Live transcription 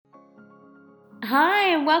Hi,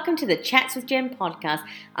 and welcome to the Chats with Jen podcast.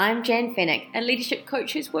 I'm Jen Fennick, a leadership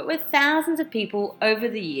coach who's worked with thousands of people over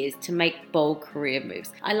the years to make bold career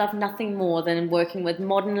moves. I love nothing more than working with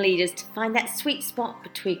modern leaders to find that sweet spot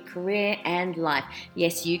between career and life.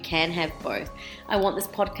 Yes, you can have both. I want this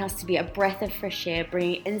podcast to be a breath of fresh air,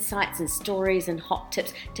 bringing insights and stories and hot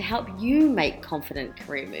tips to help you make confident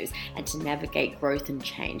career moves and to navigate growth and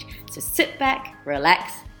change. So sit back,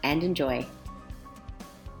 relax, and enjoy.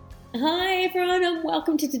 Hi everyone, and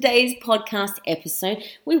welcome to today's podcast episode.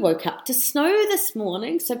 We woke up to snow this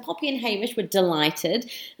morning, so Poppy and Hamish were delighted.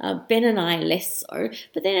 Ben and I less so,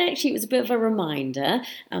 but then actually it was a bit of a reminder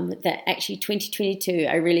that actually 2022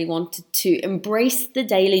 I really wanted to embrace the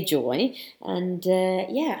daily joy, and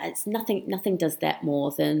it's nothing does that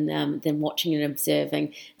more than watching and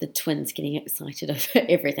observing the twins getting excited over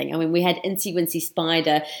everything. I mean, we had Incy Wincy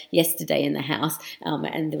Spider yesterday in the house,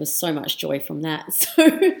 and there was so much joy from that. So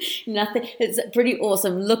it's pretty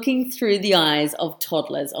awesome looking through the eyes of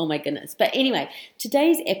toddlers. Oh my goodness. But anyway,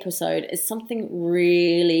 today's episode is something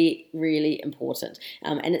really, really important.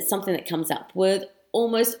 And it's something that comes up with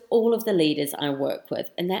almost all of the leaders I work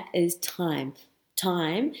with. And that is time.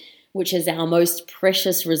 Time, which is our most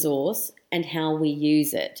precious resource, and how we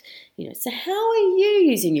use it. So how are you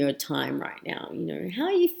using your time right now? How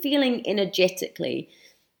are you feeling energetically?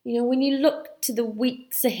 When you look to the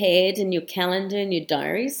weeks ahead in your calendar and your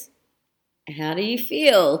diaries, how do you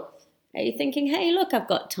feel? Are you thinking, hey, look, I've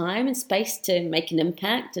got time and space to make an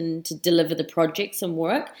impact and to deliver the projects and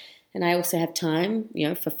work, and I also have time,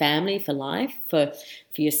 for family, for life, for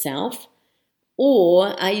yourself?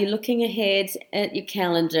 Or are you looking ahead at your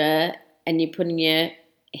calendar and you're putting your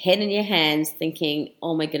head in your hands thinking,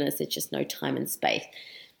 oh my goodness, there's just no time and space?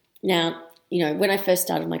 Now, when I first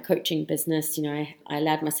started my coaching business, I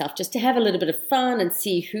allowed myself just to have a little bit of fun and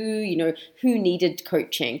see who needed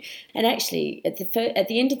coaching. And actually, at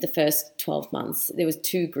the end of the first 12 months, there was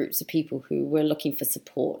two groups of people who were looking for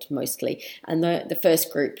support mostly. And the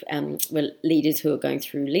first group were leaders who were going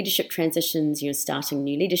through leadership transitions, starting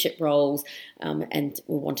new leadership roles, and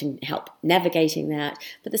were wanting help navigating that.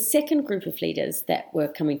 But the second group of leaders that were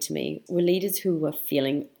coming to me were leaders who were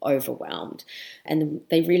feeling overwhelmed, and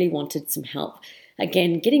they really wanted some help.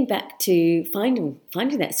 Again, getting back to finding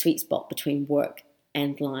that sweet spot between work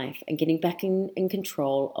and life and getting back in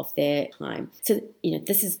control of their time. So,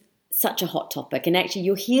 this is such a hot topic, and actually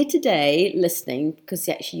you're here today listening because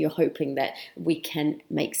actually you're hoping that we can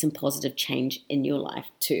make some positive change in your life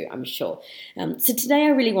too, I'm sure. So today I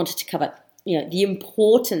really wanted to cover the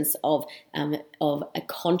importance of a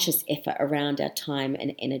conscious effort around our time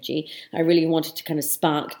and energy. I really wanted to kind of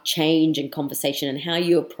spark change and conversation and how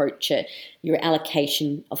you approach it, your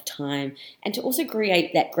allocation of time, and to also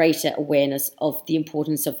create that greater awareness of the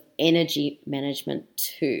importance of energy management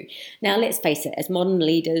too. Now, let's face it, as modern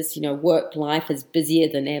leaders, work life is busier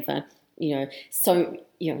than ever. So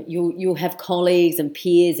you'll have colleagues and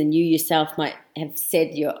peers, and you yourself might have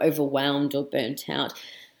said you're overwhelmed or burnt out.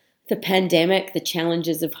 The pandemic, the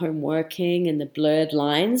challenges of home working and the blurred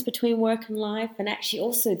lines between work and life, and actually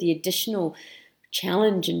also the additional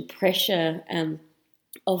challenge and pressure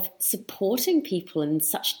of supporting people in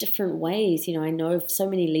such different ways. I know of so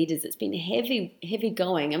many leaders, it's been heavy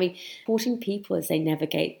going. I mean, supporting people as they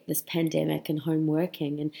navigate this pandemic and home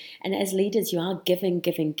working. And as leaders, you are giving,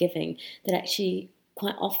 that actually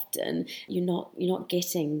quite often you're not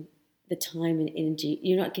getting the time and energy,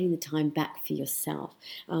 you're not getting the time back for yourself.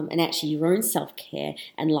 And actually your own self-care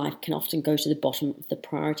and life can often go to the bottom of the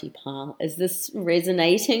priority pile. Is this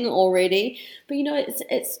resonating already? But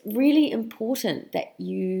it's really important that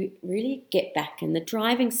you really get back in the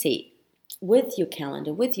driving seat with your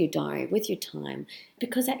calendar, with your diary, with your time,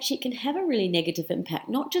 because actually it can have a really negative impact,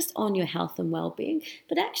 not just on your health and well-being,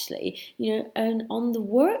 but actually, and on the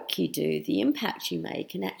work you do, the impact you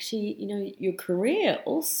make, and actually, your career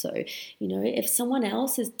also. If someone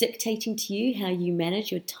else is dictating to you how you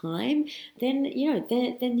manage your time, then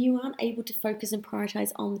you aren't able to focus and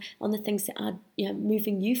prioritize on the things that are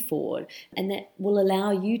moving you forward, and that will allow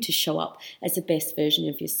you to show up as the best version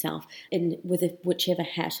of yourself with whichever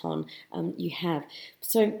hat on you have.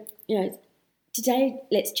 So, today,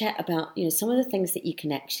 let's chat about, some of the things that you can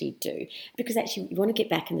actually do, because actually you want to get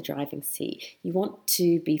back in the driving seat. You want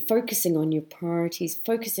to be focusing on your priorities,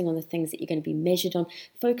 focusing on the things that you're going to be measured on,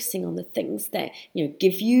 focusing on the things that,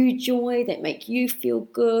 give you joy, that make you feel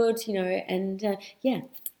good,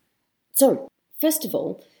 So, first of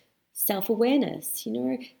all, Self-awareness,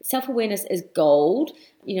 self-awareness is gold,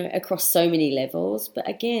 across so many levels. But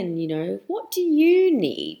again, what do you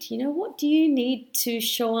need? What do you need to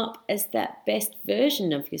show up as that best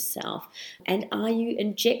version of yourself? And are you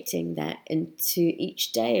injecting that into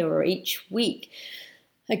each day or each week?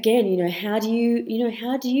 Again, how do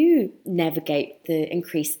you navigate the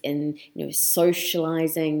increase in,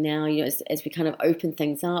 socializing now, as we kind of open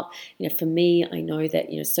things up? For me, I know that,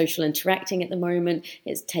 social interacting at the moment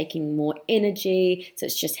is taking more energy. So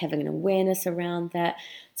it's just having an awareness around that.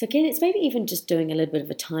 So again, it's maybe even just doing a little bit of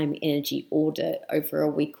a time energy audit over a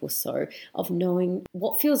week or so of knowing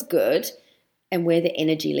what feels good and where the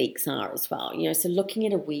energy leaks are as well. So looking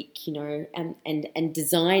at a week, and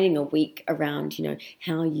designing a week around,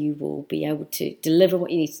 how you will be able to deliver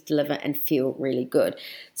what you need to deliver and feel really good.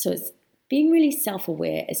 So it's being really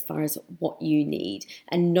self-aware as far as what you need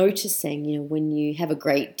and noticing, when you have a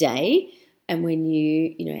great day and when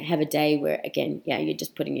you, have a day where, again, you're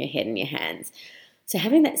just putting your head in your hands. So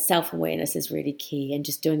having that self-awareness is really key, and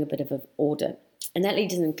just doing a bit of an audit. And that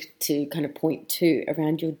leads into kind of point 2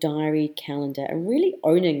 around your diary calendar and really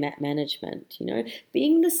owning that management,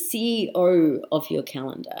 being the CEO of your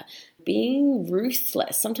calendar, being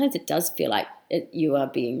ruthless. Sometimes it does feel like you are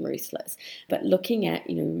being ruthless, but looking at,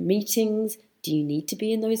 meetings. Do you need to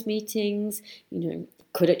be in those meetings?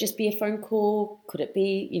 Could it just be a phone call? Could it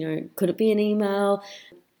be, could it be an email?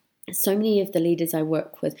 So many of the leaders I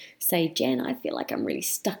work with say, Jen, I feel like I'm really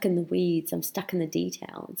stuck in the weeds. I'm stuck in the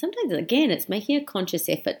detail. And sometimes, again, it's making a conscious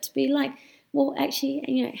effort to be like, well,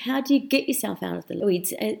 actually, how do you get yourself out of the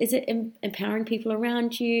weeds? Is it empowering people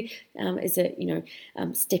around you? Is it,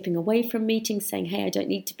 stepping away from meetings, saying, hey, I don't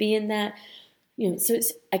need to be in that? So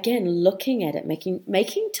it's, again, looking at it,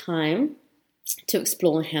 making time to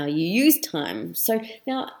explore how you use time. So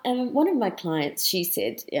now, one of my clients, she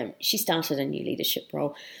said she started a new leadership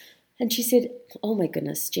role. And she said, oh my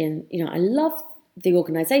goodness, Jen, I love the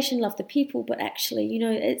organization, love the people, but actually,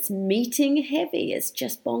 it's meeting heavy. It's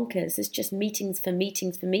just bonkers. It's just meetings for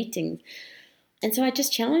meetings for meetings. And so I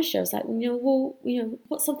just challenged her. I was like,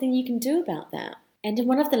 what's something you can do about that? And in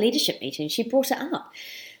one of the leadership meetings, she brought it up.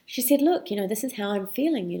 She said, look, this is how I'm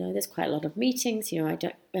feeling. There's quite a lot of meetings. I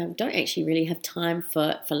don't actually really have time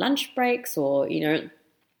for lunch breaks, or,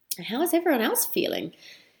 how is everyone else feeling?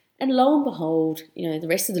 And lo and behold, the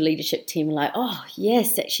rest of the leadership team are like, oh,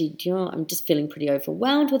 yes, actually, I'm just feeling pretty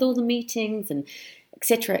overwhelmed with all the meetings and et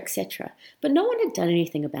cetera, et cetera. But no one had done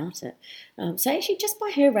anything about it. So actually, just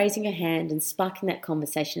by her raising her hand and sparking that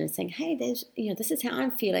conversation and saying, hey, this is how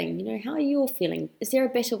I'm feeling. How are you all feeling? Is there a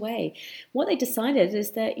better way? What they decided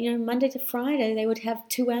is that, Monday to Friday, they would have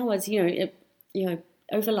 2 hours,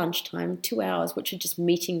 over lunchtime, 2 hours, which are just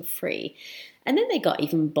meeting free. And then they got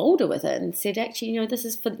even bolder with it and said, actually, this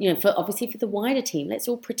is for obviously for the wider team. Let's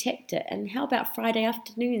all protect it. And how about Friday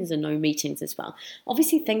afternoons and no meetings as well?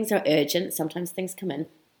 Obviously, things are urgent. Sometimes things come in,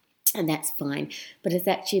 and that's fine. But it's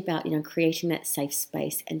actually about, creating that safe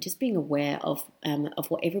space and just being aware of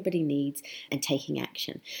what everybody needs and taking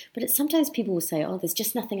action. But it's sometimes people will say, oh, there's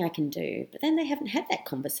just nothing I can do. But then they haven't had that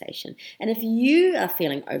conversation. And if you are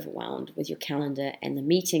feeling overwhelmed with your calendar and the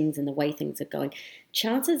meetings and the way things are going,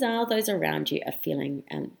 chances are those around you are feeling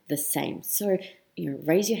the same. So,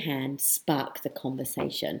 raise your hand, spark the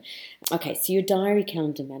conversation. Okay, so your diary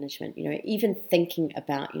calendar management, even thinking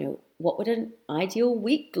about, what would an ideal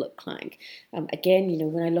week look like? Again,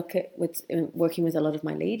 when I look at working with a lot of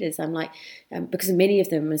my leaders, I'm like, because many of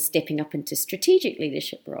them are stepping up into strategic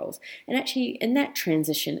leadership roles. And actually, in that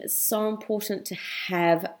transition, it's so important to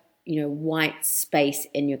have white space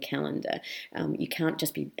in your calendar. You can't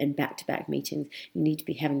just be in back-to-back meetings. You need to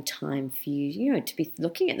be having time for you, to be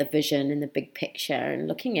looking at the vision and the big picture and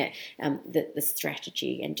looking at the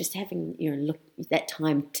strategy and just having, that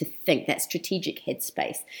time to think, that strategic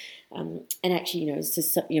headspace. And actually,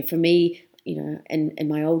 for me, in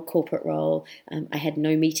my old corporate role, I had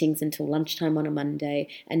no meetings until lunchtime on a Monday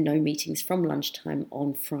and no meetings from lunchtime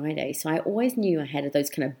on Friday. So I always knew I had those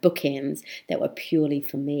kind of bookends that were purely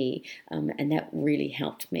for me, and that really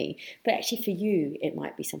helped me. But actually for you, it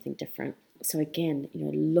might be something different. So again,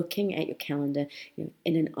 looking at your calendar, in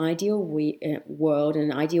an ideal world, in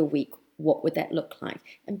an ideal week, what would that look like?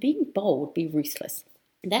 And being bold, be ruthless.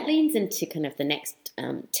 That leads into kind of the next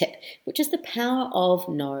tip, which is the power of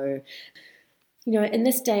no. In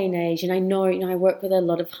this day and age, and I know, I work with a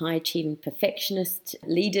lot of high-achieving perfectionist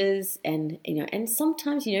leaders and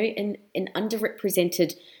sometimes, in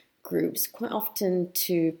underrepresented groups, quite often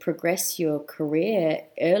to progress your career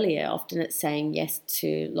earlier, often it's saying yes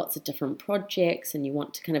to lots of different projects, and you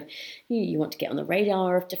want to you want to get on the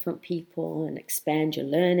radar of different people and expand your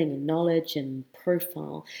learning and knowledge and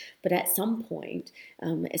profile. But at some point,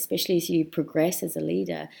 especially as you progress as a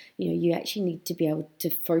leader, you actually need to be able to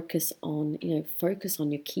focus on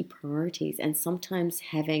your key priorities. And sometimes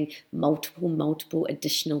having multiple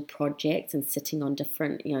additional projects and sitting on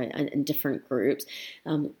different, in different groups,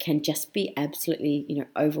 can just be absolutely,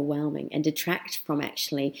 overwhelming and detract from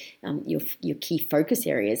actually your key focus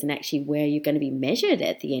areas and actually where you're going to be measured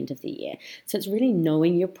at the end of the year. So it's really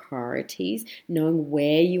knowing your priorities, knowing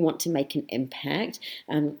where you want to make an impact,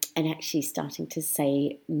 and actually starting to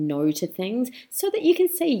say no to things so that you can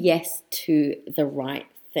say yes to the right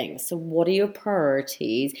things. So what are your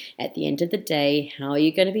priorities at the end of the day? How are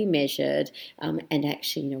you going to be measured? And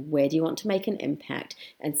actually, where do you want to make an impact?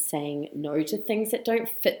 And saying no to things that don't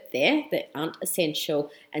fit there, that aren't essential,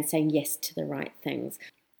 and saying yes to the right things.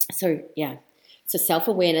 So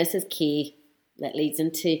self-awareness is key. That leads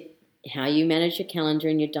into how you manage your calendar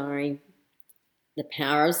and your diary, the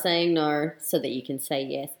power of saying no so that you can say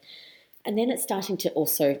yes. And then it's starting to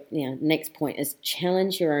also, next point is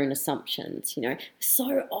challenge your own assumptions.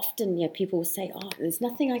 So often, people will say, "Oh, there's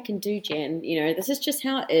nothing I can do, Jen. This is just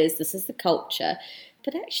how it is. This is the culture."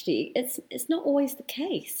 But actually, it's not always the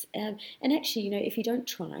case. And actually, if you don't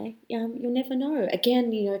try, you'll never know.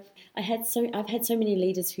 Again, I've had so many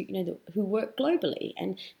leaders who work globally,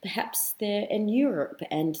 and perhaps they're in Europe,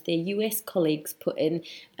 and their US colleagues put in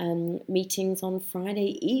meetings on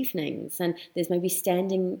Friday evenings, and there's maybe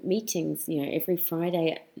standing meetings, every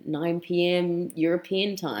Friday at 9 p.m.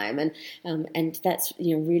 European time, and that's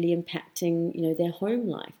really impacting their home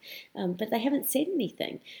life. But they haven't said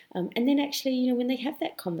anything, and then actually when they have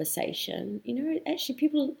that conversation, actually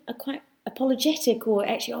people are quite apologetic, or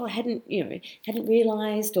actually, I hadn't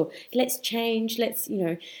realized, or let's change,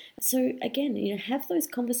 so again, have those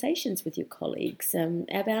conversations with your colleagues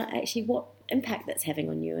about actually what impact that's having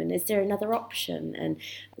on you, and is there another option? And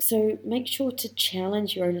so make sure to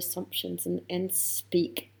challenge your own assumptions and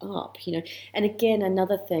speak up. And again,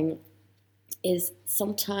 another thing is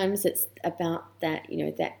sometimes it's about that,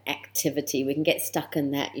 that activity. We can get stuck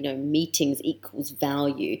in that, meetings equals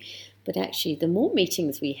value. But actually, the more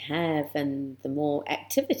meetings we have and the more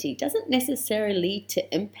activity doesn't necessarily lead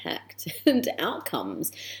to impact and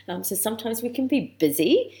outcomes. So sometimes we can be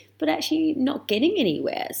busy, but actually not getting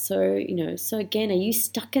anywhere. So, so again, are you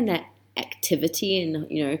stuck in that activity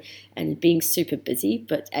and being super busy,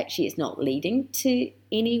 but actually it's not leading to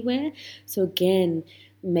anywhere? So again,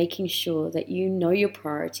 making sure that you know your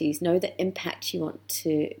priorities, know the impact you want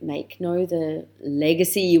to make, know the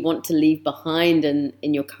legacy you want to leave behind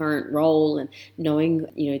in your current role, and knowing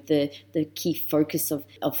the key focus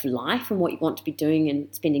of life and what you want to be doing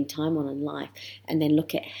and spending time on in life, and then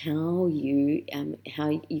look at how you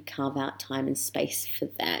carve out time and space for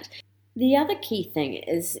that. The other key thing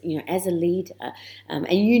is, as a leader, and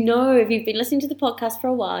if you've been listening to the podcast for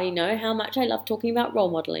a while, you know how much I love talking about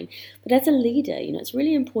role modeling. But as a leader, it's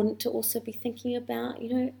really important to also be thinking about,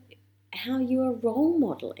 how you are role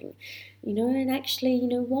modeling, and actually,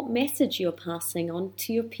 what message you're passing on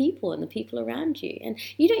to your people and the people around you. And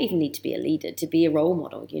you don't even need to be a leader to be a role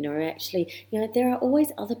model, actually, there are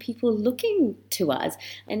always other people looking to us,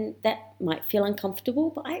 and that might feel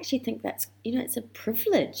uncomfortable, but I actually think that's, it's a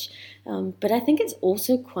privilege. But I think it's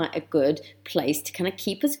also quite a good place to kind of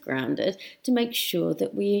keep us grounded, to make sure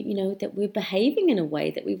that we're behaving in a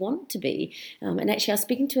way that we want to be. And actually, I was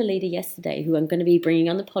speaking to a leader yesterday who I'm going to be bringing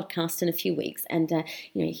on the podcast in a few weeks, and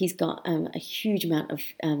he's got a huge amount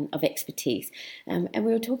of expertise, and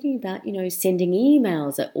we were talking about sending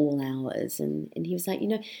emails at all hours, and he was like,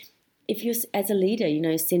 if you're as a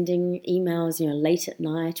leader, sending emails late at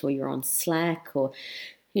night, or you're on Slack, or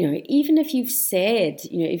even if you've said,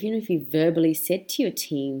 even if you verbally said to your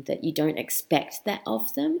team that you don't expect that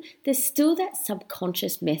of them, there's still that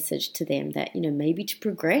subconscious message to them that, maybe to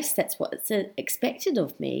progress, that's what's expected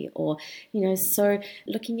of me. Or, so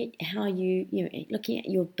looking at how looking at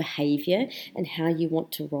your behavior and how you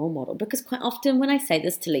want to role model. Because quite often when I say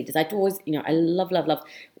this to leaders, I always, I love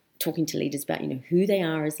talking to leaders about who they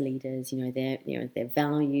are as leaders, their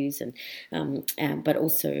values, and but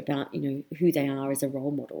also about who they are as a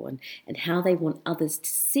role model, and how they want others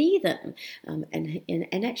to see them,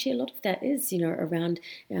 and actually a lot of that is around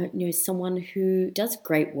someone who does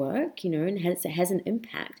great work, and has an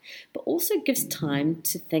impact, but also gives time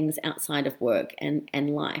to things outside of work and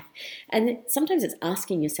life. And sometimes it's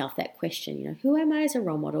asking yourself that question, who am I as a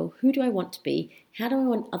role model? Who do I want to be? How do I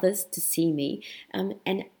want others to see me? And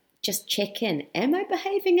just check in. Am I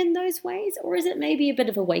behaving in those ways? Or is it maybe a bit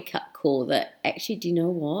of a wake-up call that actually, do you know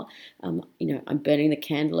what? I'm burning the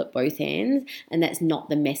candle at both ends, and that's not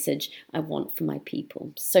the message I want for my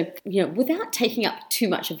people. So, without taking up too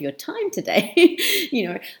much of your time today,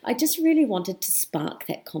 I just really wanted to spark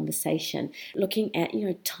that conversation. Looking at,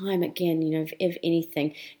 time again, if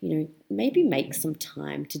anything, maybe make some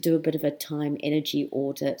time to do a bit of a time energy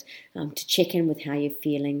audit, to check in with how you're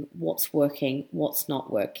feeling, what's working, what's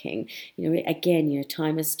not working. Again,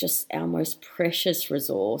 time is just our most precious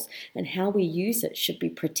resource, and how we use it should be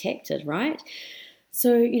protected, right?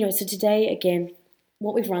 So, so today, again,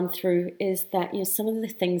 what we've run through is that, some of the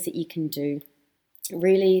things that you can do,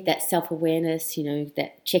 really that self-awareness,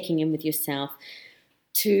 that checking in with yourself,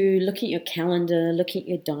 to looking at your calendar, looking at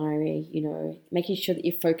your diary, making sure that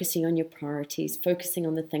you're focusing on your priorities, focusing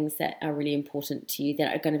on the things that are really important to you,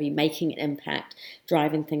 that are going to be making an impact,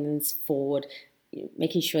 driving things forward,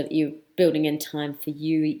 making sure that you're building in time for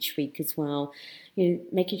you each week as well,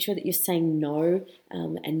 making sure that you're saying no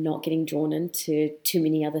and not getting drawn into too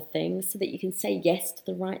many other things, so that you can say yes to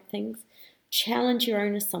the right things. Challenge your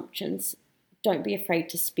own assumptions. Don't be afraid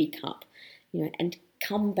to speak up, and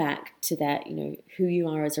come back to that, who you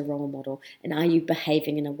are as a role model, and are you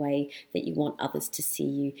behaving in a way that you want others to see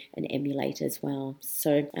you and emulate as well.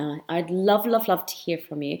 So I'd love to hear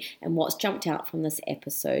from you and what's jumped out from this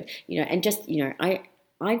episode, and just,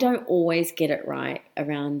 I don't always get it right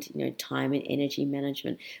around, time and energy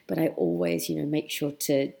management, but I always, make sure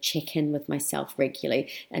to check in with myself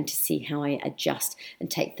regularly and to see how I adjust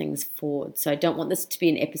and take things forward. So I don't want this to be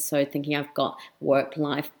an episode thinking I've got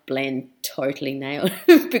work-life blend totally nailed,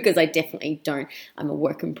 because I definitely don't. I'm a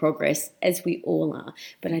work in progress, as we all are,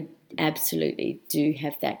 but I absolutely do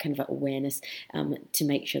have that kind of awareness to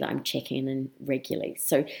make sure that I'm checking in regularly.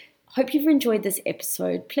 So hope you've enjoyed this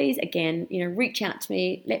episode. Please, again, reach out to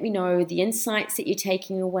me. Let me know the insights that you're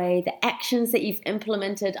taking away, the actions that you've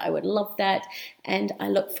implemented. I would love that. And I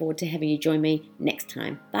look forward to having you join me next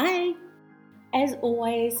time. Bye. As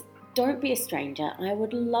always, don't be a stranger. I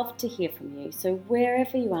would love to hear from you. So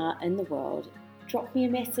wherever you are in the world, drop me a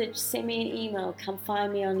message, send me an email, come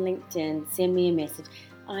find me on LinkedIn, send me a message.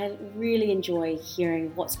 I really enjoy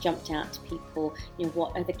hearing what's jumped out to people,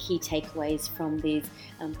 what are the key takeaways from these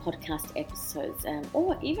podcast episodes,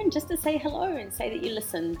 or even just to say hello and say that you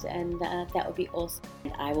listened, and that would be awesome.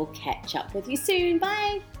 And I will catch up with you soon.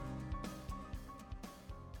 Bye!